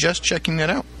strongly suggest checking that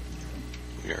out.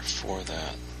 We are for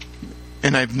that.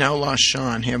 And I've now lost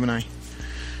Sean, haven't I?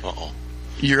 Uh-oh.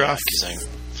 You're off.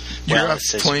 You're off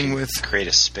playing with. Create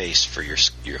a space for your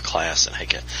class, and I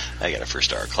got a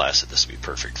first hour class that this would be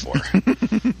perfect for.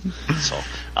 So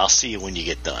I'll see you when you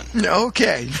get done.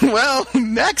 Okay. Well,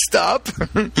 next up,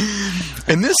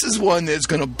 and this is one that's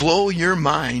going to blow your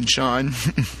mind, Sean.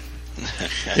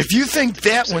 If you think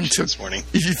that one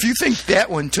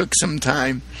took some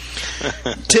time,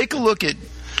 take a look at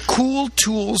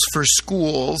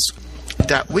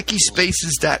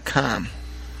cooltoolsforschools.wikispaces.com.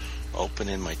 Open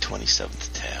in my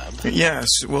 27th tab. Yes.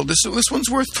 Well, this one's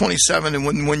worth 27, and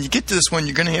when you get to this one,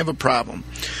 you're going to have a problem.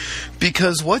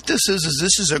 Because what this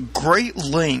is a great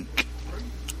link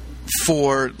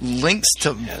for links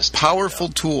to powerful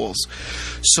tools.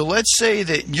 So let's say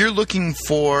that you're looking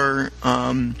for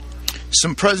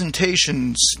some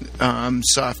presentations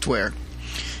software.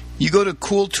 You go to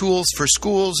Cool Tools for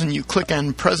Schools, and you click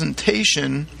on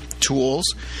Presentation Tools,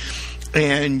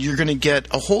 and you're going to get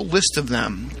a whole list of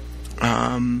them.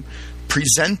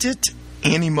 Present It,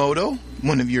 Animoto,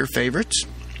 one of your favorites.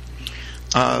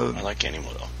 I like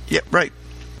Animoto. Yeah, right.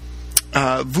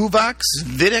 Vuvox,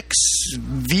 Vidix,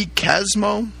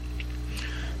 Vcasmo,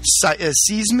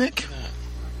 Seismic,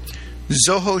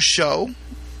 Zoho Show,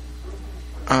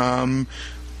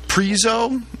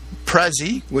 Prezo,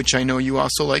 Prezi, which I know you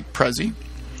also like Prezi,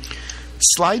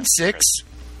 Slide 6,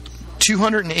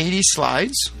 280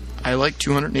 slides. I like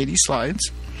 280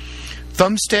 slides.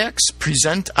 Thumbstacks,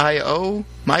 Present.io,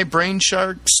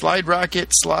 MyBrainShark, Slide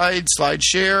Rocket,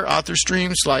 SlideShare,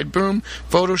 AuthorStream, Slide Boom,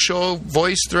 Photoshop,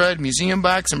 VoiceThread, Museum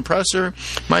Box, Impressor,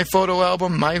 My Photo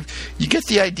Album. You get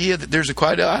the idea that there's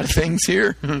quite a lot of things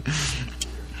here.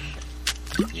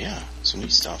 Yeah, some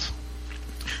neat stuff.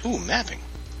 Ooh, mapping.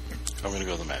 I'm going to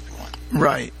go to the mapping one.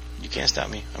 Right. You can't stop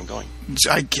me. I'm going.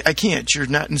 I can't. You're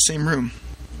not in the same room.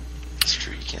 It's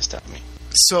true. You can't stop me.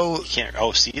 So you can't.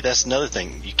 Oh, see, that's another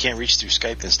thing. You can't reach through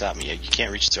Skype and stop me. You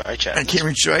can't reach through iChat. I can't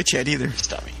reach through iChat either.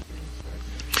 Stop me.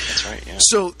 That's right. Yeah.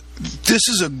 So this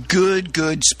is a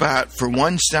good spot for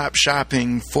one-stop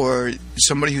shopping for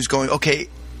somebody who's going, okay,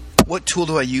 what tool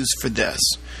do I use for this?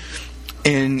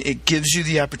 And it gives you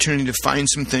the opportunity to find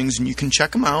some things, and you can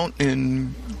check them out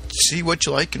and see what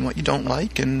you like and what you don't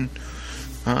like, and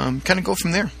kind of go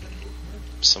from there.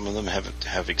 Some of them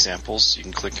have examples you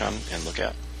can click on and look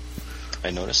at. I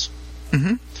notice.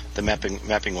 Mm-hmm. The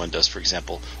mapping one does, for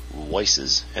example,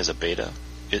 Weiss's has a beta.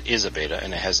 It is a beta,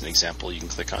 and it has an example you can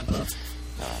click on.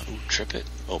 TripIt.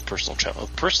 Oh,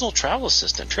 personal travel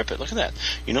assistant. TripIt. Look at that.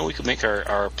 You know, we could make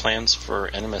our plans for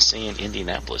NMSA in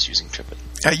Indianapolis using TripIt.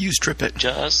 I use TripIt.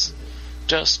 Just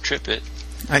TripIt.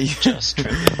 Just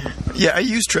TripIt. Yeah, I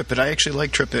use TripIt. I actually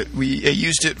like TripIt. I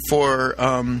used it for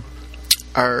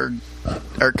our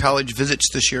college visits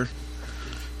this year.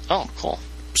 Oh, cool.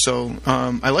 So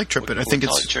I like TripIt. I think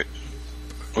it's.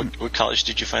 What college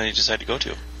did you finally decide to go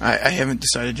to? I haven't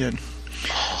decided yet.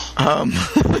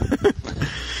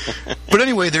 But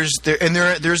anyway, there's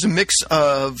a mix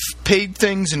of paid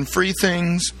things and free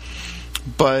things,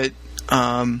 but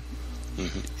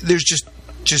there's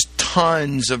just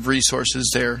tons of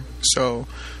resources there. So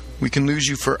we can lose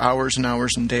you for hours and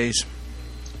hours and days.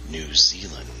 New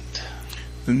Zealand.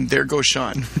 And there goes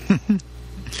Sean.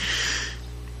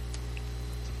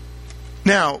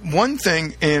 Now, one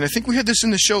thing, and I think we had this in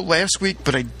the show last week,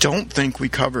 but I don't think we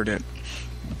covered it.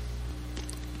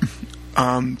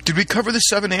 Did we cover the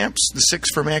 7 apps, the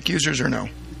 6 for Mac users, or no?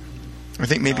 I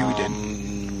think maybe we did.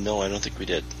 No, I don't think we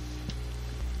did.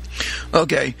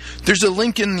 Okay. There's a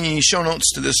link in the show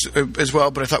notes to this as well,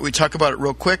 but I thought we'd talk about it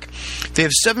real quick. They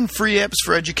have 7 free apps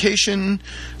for education,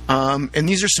 and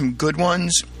these are some good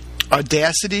ones.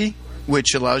 Audacity,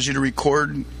 which allows you to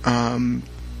record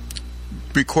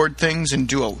things and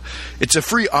it's a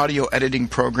free audio editing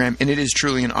program, and it is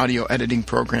truly an audio editing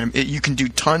program. You can do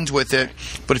tons with it,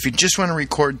 but if you just want to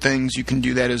record things, you can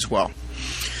do that as well.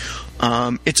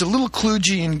 It's a little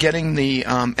kludgy in getting the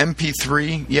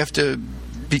MP3. You have to,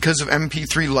 because of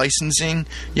MP3 licensing,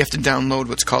 you have to download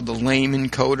what's called the LAME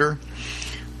encoder,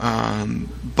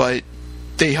 but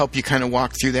they help you kind of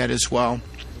walk through that as well.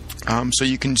 So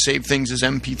you can save things as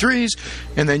MP3s,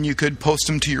 and then you could post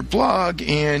them to your blog,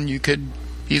 and you could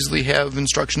easily have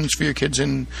instructions for your kids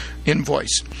in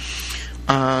voice.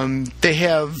 They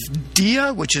have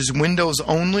Dia, which is Windows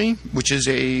only, which is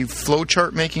a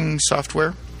flowchart making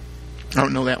software. I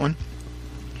don't know that one.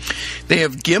 They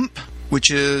have GIMP,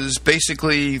 which is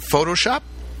basically Photoshop,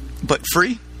 but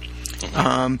free.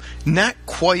 Not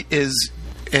quite as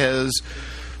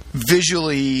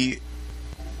visually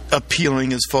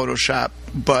appealing as Photoshop,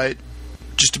 but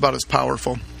just about as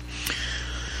powerful.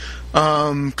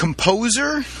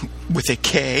 Composer with a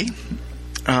K,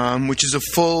 which is a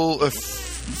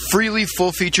freely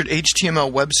full-featured HTML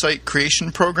website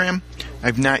creation program.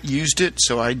 I've not used it,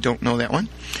 so I don't know that one.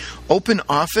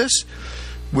 OpenOffice,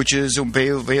 which is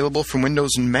available for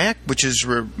Windows and Mac, which is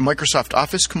Microsoft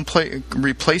Office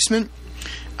replacement.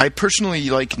 I personally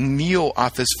like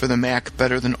NeoOffice for the Mac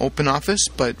better than OpenOffice,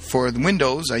 but for the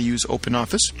Windows, I use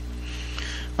OpenOffice.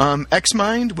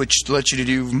 Xmind, which lets you to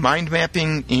do mind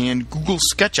mapping, and Google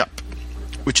SketchUp,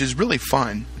 which is really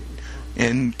fun.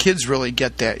 And kids really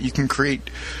get that. You can create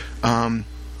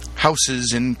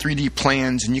houses and 3D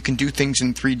plans, and you can do things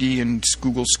in 3D in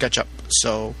Google SketchUp.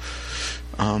 So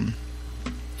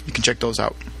you can check those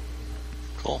out.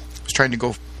 Cool. I was trying to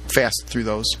go fast through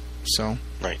those, so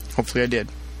right. Hopefully I did.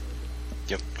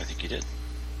 Yep, I think you did.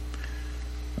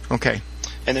 Okay.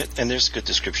 And there's good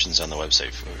descriptions on the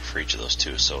website for each of those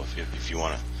too. So if you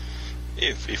want to,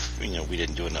 if you know we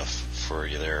didn't do enough for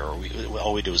you there, or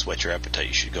all we do is whet your appetite,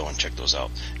 you should go and check those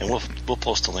out. And we'll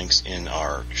post the links in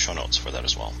our show notes for that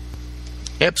as well.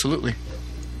 Absolutely.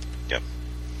 Yep.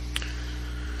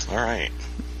 All right.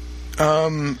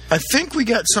 I think we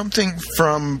got something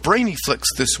from Brainyflix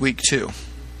this week, too.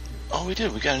 Oh, we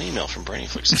did. We got an email from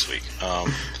Brainyflix this week.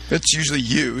 It's usually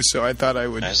you, so I thought I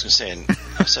would... I was going to say, and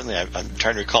suddenly I'm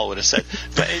trying to recall what it said.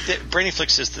 But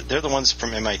Brainyflix they're the ones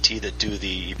from MIT that do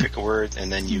you pick a word,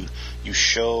 and then you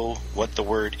show what the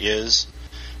word is,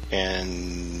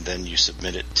 and then you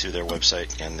submit it to their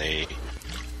website, and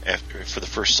for the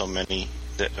first so many,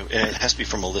 and it has to be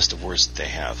from a list of words that they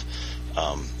have.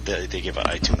 They give out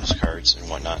iTunes cards and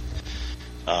whatnot.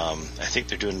 I think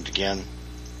they're doing it again.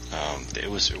 It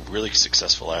was really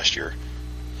successful last year.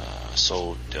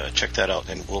 So check that out,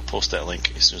 and we'll post that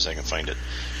link as soon as I can find it.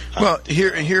 Well,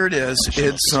 here it is.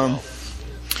 It's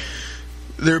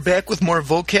they're back with more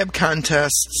vocab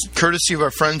contests, courtesy of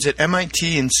our friends at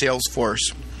MIT and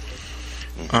Salesforce.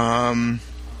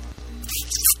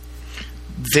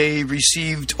 They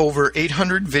received over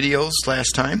 800 videos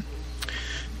last time,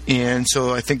 and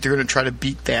so I think they're going to try to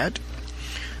beat that.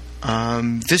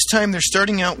 This time they're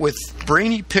starting out with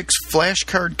Brainy Picks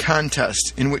flashcard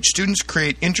contest, in which students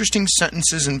create interesting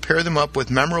sentences and pair them up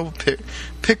with memorable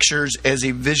pictures as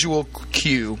a visual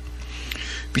cue.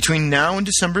 Between now and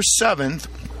December 7th,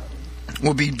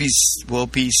 we'll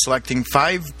be selecting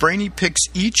 5 Brainy Picks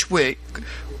each week,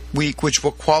 which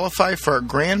will qualify for a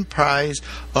grand prize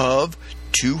of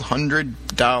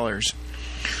 $200.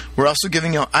 We're also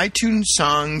giving out iTunes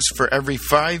songs for every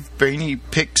 5 Brainy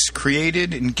Picks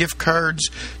created and gift cards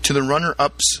to the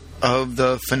runner-ups of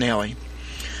the finale.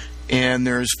 And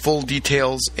there's full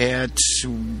details at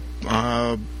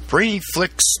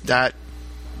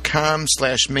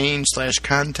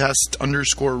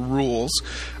brainyflix.com/main/contest_rules.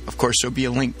 Of course, there'll be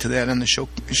a link to that on the show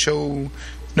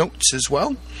notes as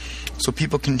well. So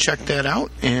people can check that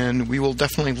out, and we will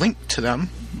definitely link to them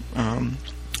and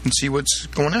see what's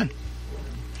going on.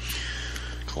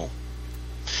 Cool.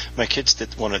 My kids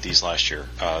did one of these last year.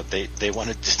 They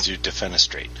wanted to do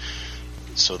defenestrate.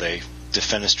 So they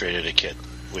defenestrated a kid,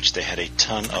 which they had a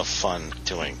ton of fun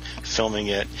doing, filming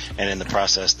it, and in the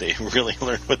process they really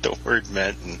learned what the word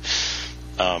meant and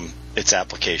its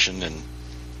application, and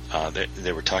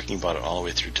they were talking about it all the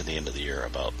way through to the end of the year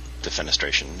about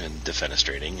defenestration and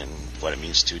defenestrating and what it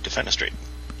means to defenestrate.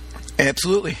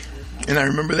 Absolutely. And I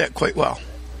remember that quite well.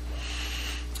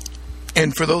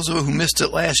 And for those of you who missed it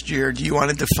last year, do you want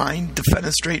to define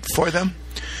defenestrate for them?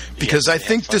 Because I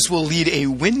think this will lead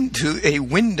to a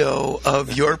window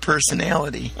of your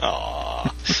personality.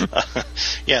 Aww.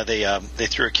 Yeah, they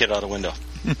threw a kid out a window.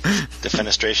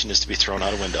 Defenestration is to be thrown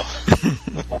out a window.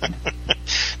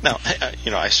 Now,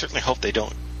 I certainly hope they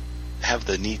don't have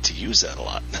the need to use that a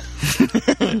lot.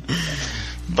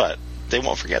 But they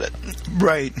won't forget it.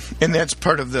 Right. And that's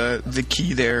part of the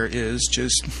key there is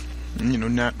just,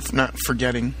 not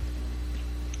forgetting.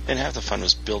 And half the fun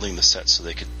was building the set so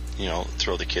they could,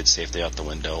 throw the kids safely out the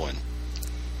window, and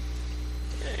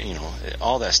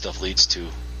all that stuff leads to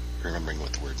remembering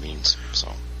what the word means.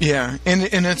 So yeah, and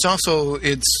it's also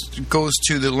goes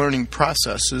to the learning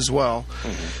process as well.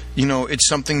 Mm-hmm. It's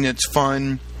something that's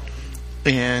fun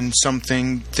and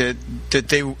something that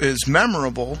is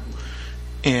memorable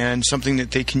and something that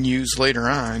they can use later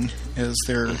on as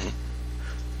they're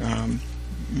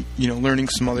learning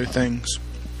some other things.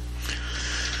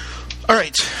 All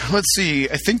right, let's see.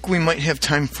 I think we might have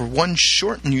time for one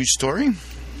short news story.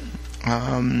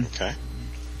 Okay.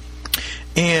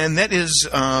 And that is,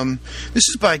 this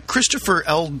is by Christopher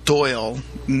L. Doyle,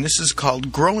 and this is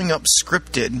called Growing Up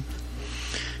Scripted.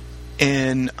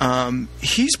 And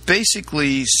he's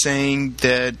basically saying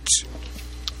that,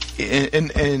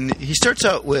 and he starts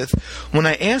out with,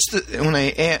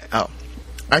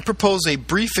 I propose a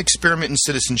brief experiment in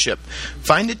citizenship.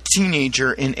 Find a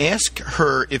teenager and ask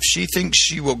her if she thinks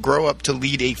she will grow up to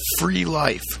lead a free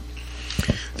life.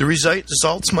 The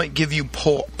results might give you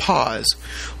pause.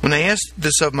 When I asked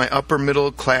this of my upper middle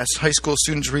class high school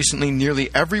students recently, nearly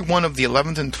every one of the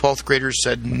 11th and 12th graders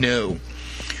said no.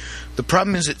 The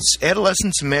problem is that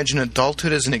adolescents imagine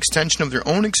adulthood as an extension of their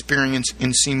own experience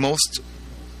and see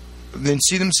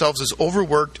themselves as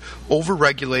overworked,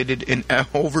 overregulated, and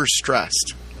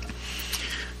overstressed.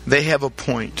 They have a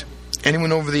point.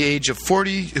 Anyone over the age of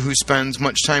 40 who spends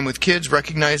much time with kids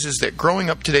recognizes that growing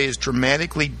up today is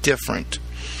dramatically different.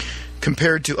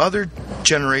 Compared to other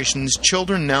generations,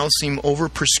 children now seem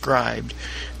overprescribed.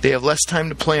 They have less time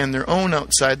to play on their own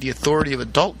outside the authority of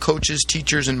adult coaches,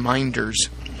 teachers, and minders.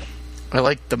 I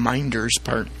like the minders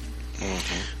part.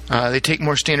 Mm-hmm. They take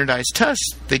more standardized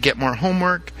tests. They get more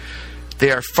homework.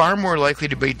 They are far more likely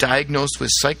to be diagnosed with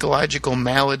psychological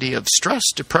malady of stress,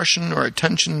 depression, or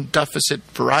attention deficit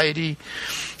variety,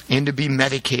 and to be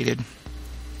medicated.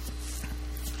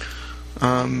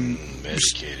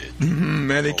 Medicated.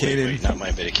 Medicated. Wait, not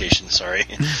my medication, sorry.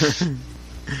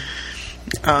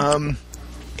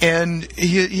 And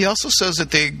he also says that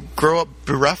they grow up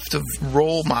bereft of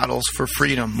role models for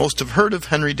freedom. Most have heard of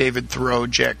Henry David Thoreau,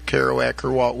 Jack Kerouac,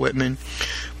 or Walt Whitman,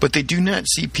 but they do not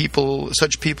see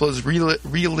such people as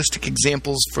realistic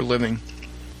examples for living.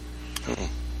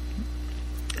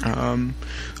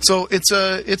 So it's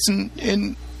a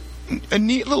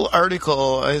neat little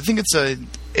article. I think it's at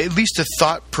least a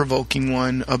thought-provoking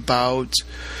one about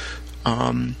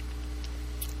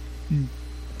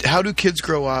how do kids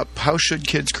grow up? How should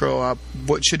kids grow up?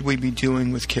 What should we be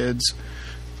doing with kids?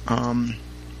 And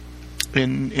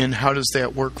how does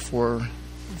that work for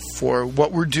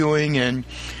what we're doing? And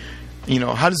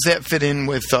how does that fit in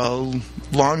with a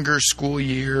longer school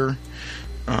year?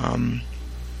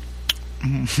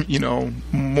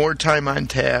 More time on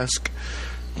task,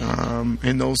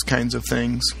 and those kinds of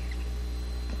things.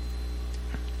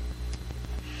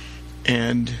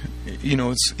 And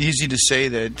it's easy to say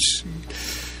that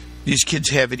these kids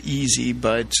have it easy,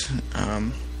 but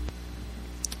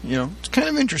it's kind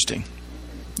of interesting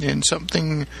and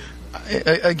something.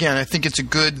 Again, I think it's a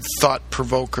good thought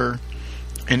provoker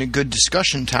and a good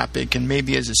discussion topic, and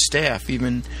maybe as a staff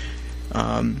even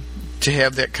to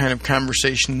have that kind of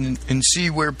conversation and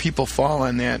see where people fall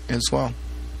on that as well.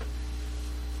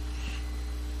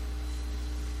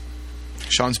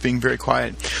 Sean's being very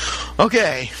quiet.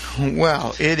 Okay,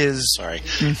 well, it is... Sorry,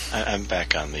 I'm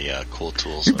back on the Cool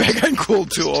Tools. You're back on Cool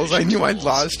Tools. I knew I'd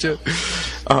lost you.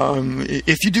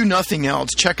 If you do nothing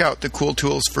else, check out the Cool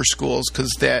Tools for Schools, because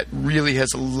that really has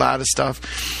a lot of stuff.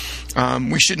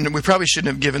 We probably shouldn't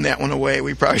have given that one away.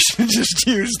 We probably should have just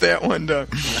used that one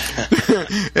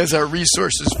as our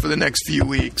resources for the next few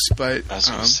weeks. But I was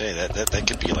going to say that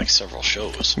could be like several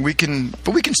shows. We can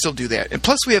still do that. And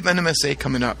plus, we have NMSA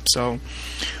coming up. So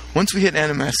once we hit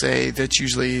NMSA, that's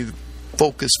usually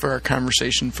focus for our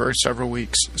conversation for several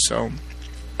weeks. So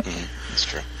that's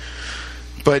true.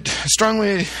 But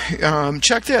strongly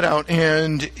check that out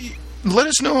and let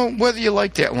us know whether you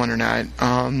like that one or not.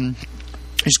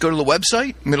 Just go to the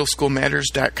website,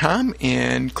 middleschoolmatters.com,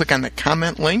 and click on the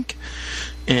comment link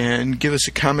and give us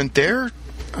a comment there.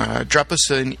 Drop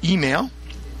us an email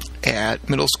at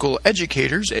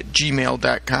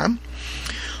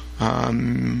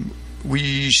middleschooleducators@gmail.com.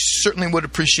 We certainly would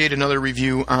appreciate another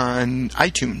review on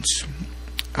iTunes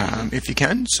if you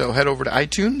can. So head over to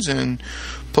iTunes and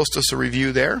post us a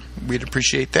review there. We'd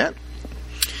appreciate that.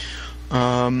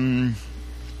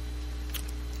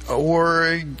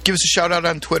 Or give us a shout out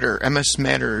on Twitter. MS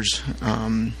Matters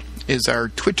is our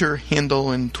Twitter handle,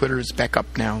 and Twitter is back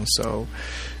up now. So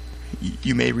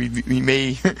you may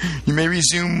resume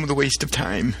the waste of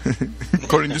time,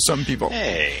 according to some people.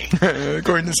 Hey,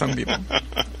 according to some people.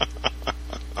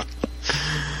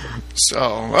 So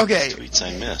okay, tweets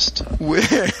I missed.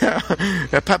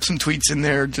 I popped some tweets in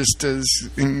there just as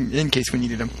in case we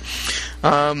needed them.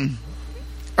 All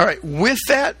right, with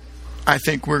that, I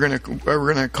think we're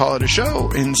gonna call it a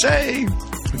show and say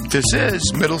this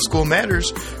is Middle School Matters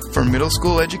for middle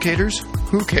school educators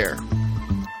who care.